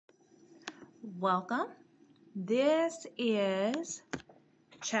Welcome. This is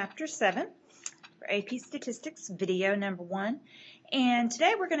Chapter 7 for AP Statistics, video number 1. And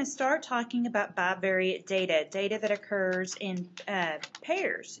today we're going to start talking about bivariate data, data that occurs in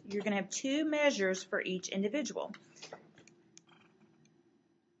pairs. You're going to have two measures for each individual.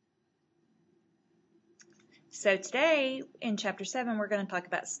 So today in Chapter 7 we're going to talk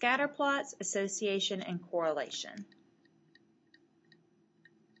about scatterplots, association, and correlation.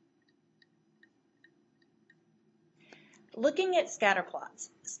 Looking at scatterplots.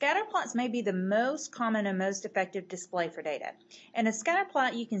 Scatterplots may be the most common and most effective display for data. In a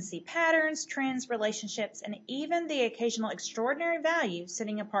scatterplot, you can see patterns, trends, relationships, and even the occasional extraordinary value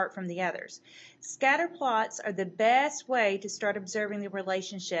sitting apart from the others. Scatterplots are the best way to start observing the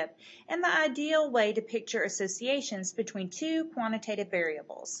relationship and the ideal way to picture associations between two quantitative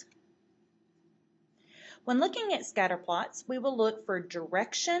variables. When looking at scatterplots, we will look for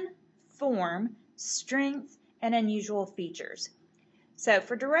direction, form, strength, and unusual features. So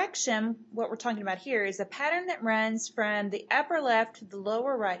for direction, what we're talking about here is a pattern that runs from the upper left to the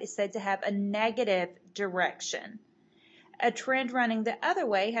lower right is said to have a negative direction. A trend running the other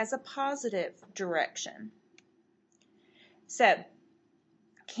way has a positive direction. So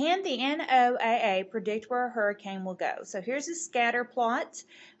can the NOAA predict where a hurricane will go? So here's a scatter plot.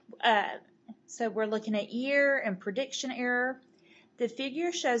 So we're looking at year and prediction error. The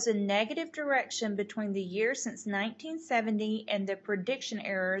figure shows a negative direction between the year since 1970 and the prediction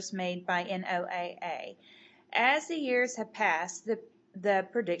errors made by NOAA. As the years have passed, the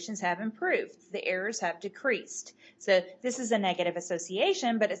predictions have improved. The errors have decreased. So this is a negative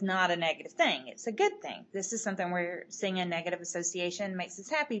association, but it's not a negative thing. It's a good thing. This is something we're seeing a negative association makes us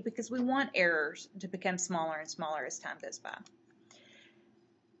happy because we want errors to become smaller and smaller as time goes by.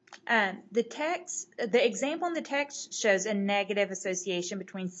 The example in the text shows a negative association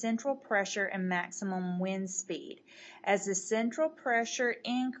between central pressure and maximum wind speed. As the central pressure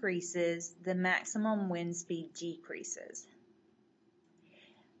increases, the maximum wind speed decreases.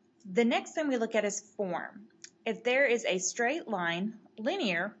 The next thing we look at is form. If there is a straight line,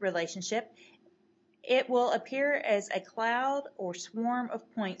 linear relationship, it will appear as a cloud or swarm of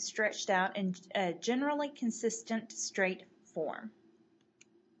points stretched out in a generally consistent straight form.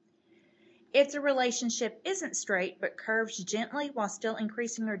 If the relationship isn't straight but curves gently while still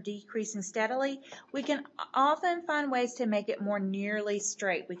increasing or decreasing steadily, we can often find ways to make it more nearly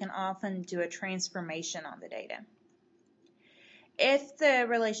straight. We can often do a transformation on the data. If the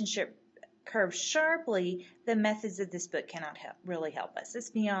relationship curves sharply, the methods of this book cannot really help us. It's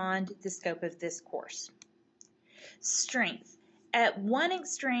beyond the scope of this course. Strength. At one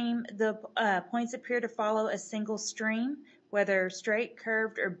extreme, the points appear to follow a single stream, whether straight,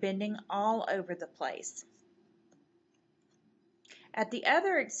 curved, or bending all over the place. At the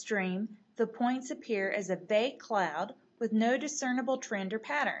other extreme, the points appear as a vague cloud with no discernible trend or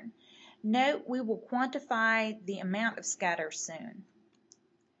pattern. Note we will quantify the amount of scatter soon.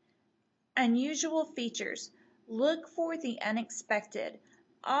 Unusual features. Look for the unexpected.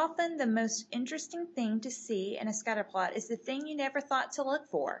 Often the most interesting thing to see in a scatterplot is the thing you never thought to look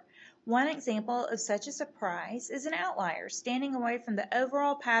for. One example of such a surprise is an outlier standing away from the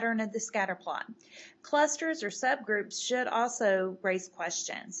overall pattern of the scatterplot. Clusters or subgroups should also raise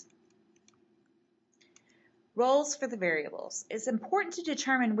questions. Roles for the variables. It's important to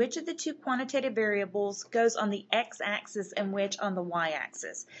determine which of the two quantitative variables goes on the x-axis and which on the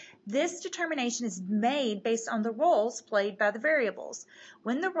y-axis. This determination is made based on the roles played by the variables.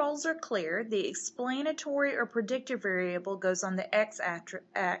 When the roles are clear, the explanatory or predictor variable goes on the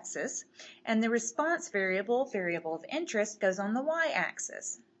x-axis, and the response variable, variable of interest, goes on the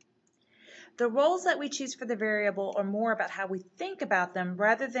y-axis. The roles that we choose for the variable are more about how we think about them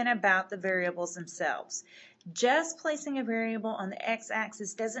rather than about the variables themselves. Just placing a variable on the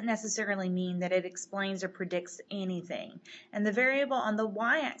x-axis doesn't necessarily mean that it explains or predicts anything, and the variable on the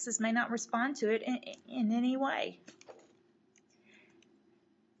y-axis may not respond to it in any way.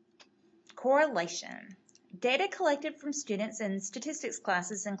 Correlation. Data collected from students in statistics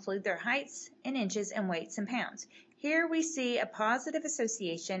classes include their heights in inches and weights in pounds. Here we see a positive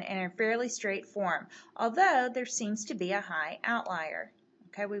association in a fairly straight form, although there seems to be a high outlier.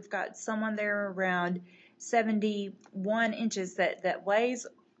 Okay, we've got someone there around 71 inches that weighs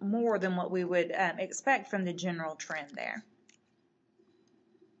more than what we would expect from the general trend there.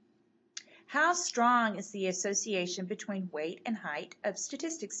 How strong is the association between weight and height of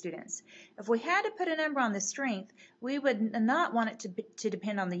statistics students? If we had to put a number on the strength, we would not want it to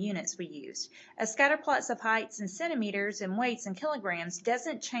depend on the units we used. A scatterplots of heights in centimeters and weights in kilograms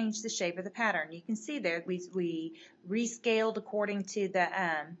doesn't change the shape of the pattern. You can see there we rescaled according to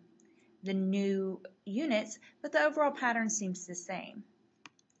the new units, but the overall pattern seems the same.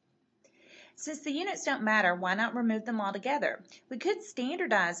 Since the units don't matter, why not remove them altogether? We could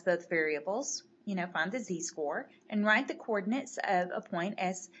standardize both variables, find the z-score, and write the coordinates of a point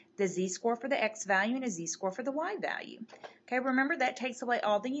as the z-score for the x value and a z-score for the y value. Okay, remember that takes away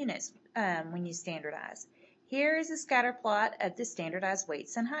all the units when you standardize. Here is a scatter plot of the standardized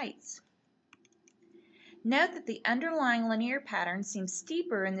weights and heights. Note that the underlying linear pattern seems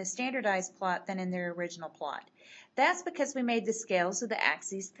steeper in the standardized plot than in their original plot. That's because we made the scales of the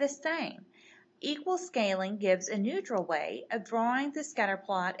axes the same. Equal scaling gives a neutral way of drawing the scatter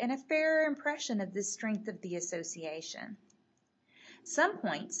plot and a fairer impression of the strength of the association. Some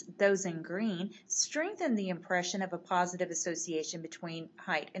points, those in green, strengthen the impression of a positive association between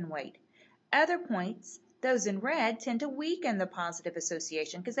height and weight. Other points, those in red, tend to weaken the positive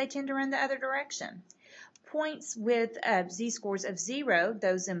association because they tend to run the other direction. Points with z-scores of 0,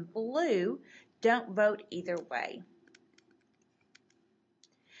 those in blue, don't vote either way.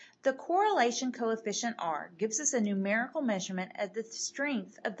 The correlation coefficient R gives us a numerical measurement of the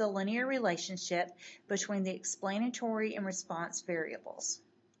strength of the linear relationship between the explanatory and response variables.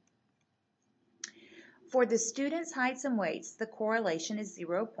 For the students' heights and weights, the correlation is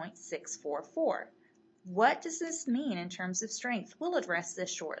 0.644. What does this mean in terms of strength? We'll address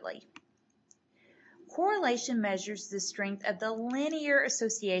this shortly. Correlation measures the strength of the linear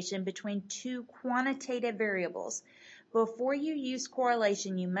association between two quantitative variables. Before you use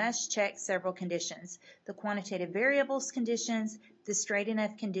correlation, you must check several conditions: the quantitative variables conditions, the straight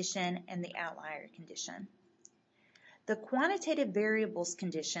enough condition, and the outlier condition. The quantitative variables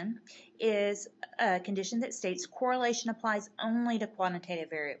condition is a condition that states correlation applies only to quantitative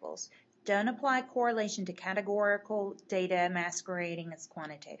variables. Don't apply correlation to categorical data masquerading as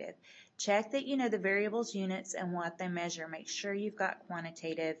quantitative. Check that you know the variables, units, and what they measure. Make sure you've got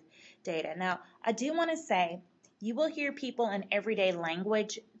quantitative data. Now, I do want to say, you will hear people in everyday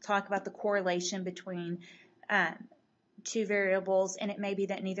language talk about the correlation between two variables, and it may be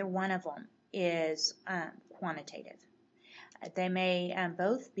that neither one of them is quantitative. They may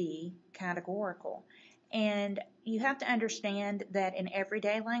both be categorical. And you have to understand that in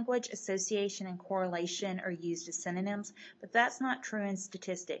everyday language, association and correlation are used as synonyms, but that's not true in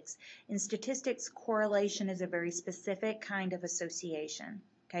statistics. In statistics, correlation is a very specific kind of association.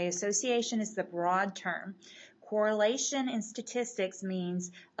 Okay, association is the broad term. Correlation in statistics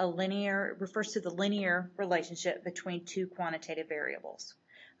means refers to the linear relationship between two quantitative variables.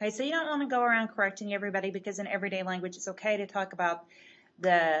 Okay, so you don't want to go around correcting everybody, because in everyday language it's okay to talk about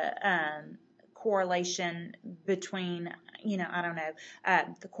the correlation between,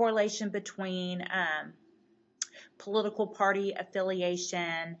 the correlation between political party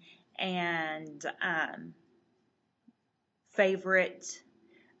affiliation and favorite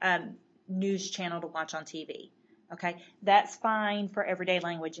news channel to watch on TV. Okay, that's fine for everyday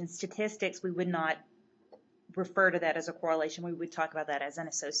language. In statistics, we would not refer to that as a correlation. We would talk about that as an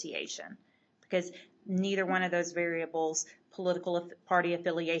association, because neither one of those variables, political party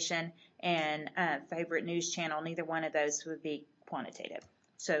affiliation and favorite news channel, neither one of those would be quantitative.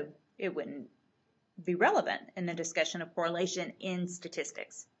 So it wouldn't be relevant in the discussion of correlation in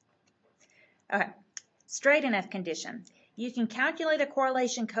statistics. Okay, straight enough condition. You can calculate a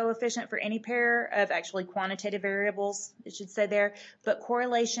correlation coefficient for any pair of actually quantitative variables, it should say there, but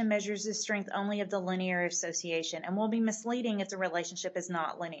correlation measures the strength only of the linear association and will be misleading if the relationship is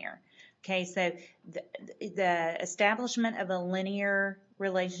not linear. Okay, so the establishment of a linear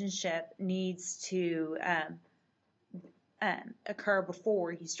relationship needs to occur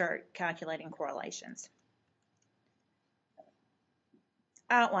before you start calculating correlations.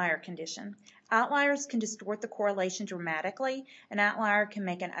 Outlier condition. Outliers can distort the correlation dramatically. An outlier can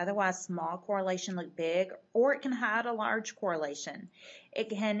make an otherwise small correlation look big, or it can hide a large correlation. It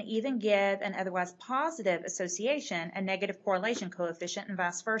can even give an otherwise positive association a negative correlation coefficient, and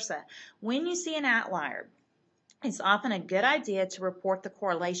vice versa. When you see an outlier, it's often a good idea to report the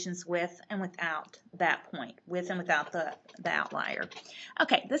correlations with and without that point, with and without the outlier.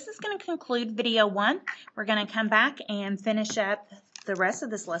 Okay, this is going to conclude video 1. We're going to come back and finish up the rest of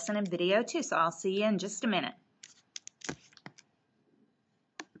this lesson in video 2, so I'll see you in just a minute.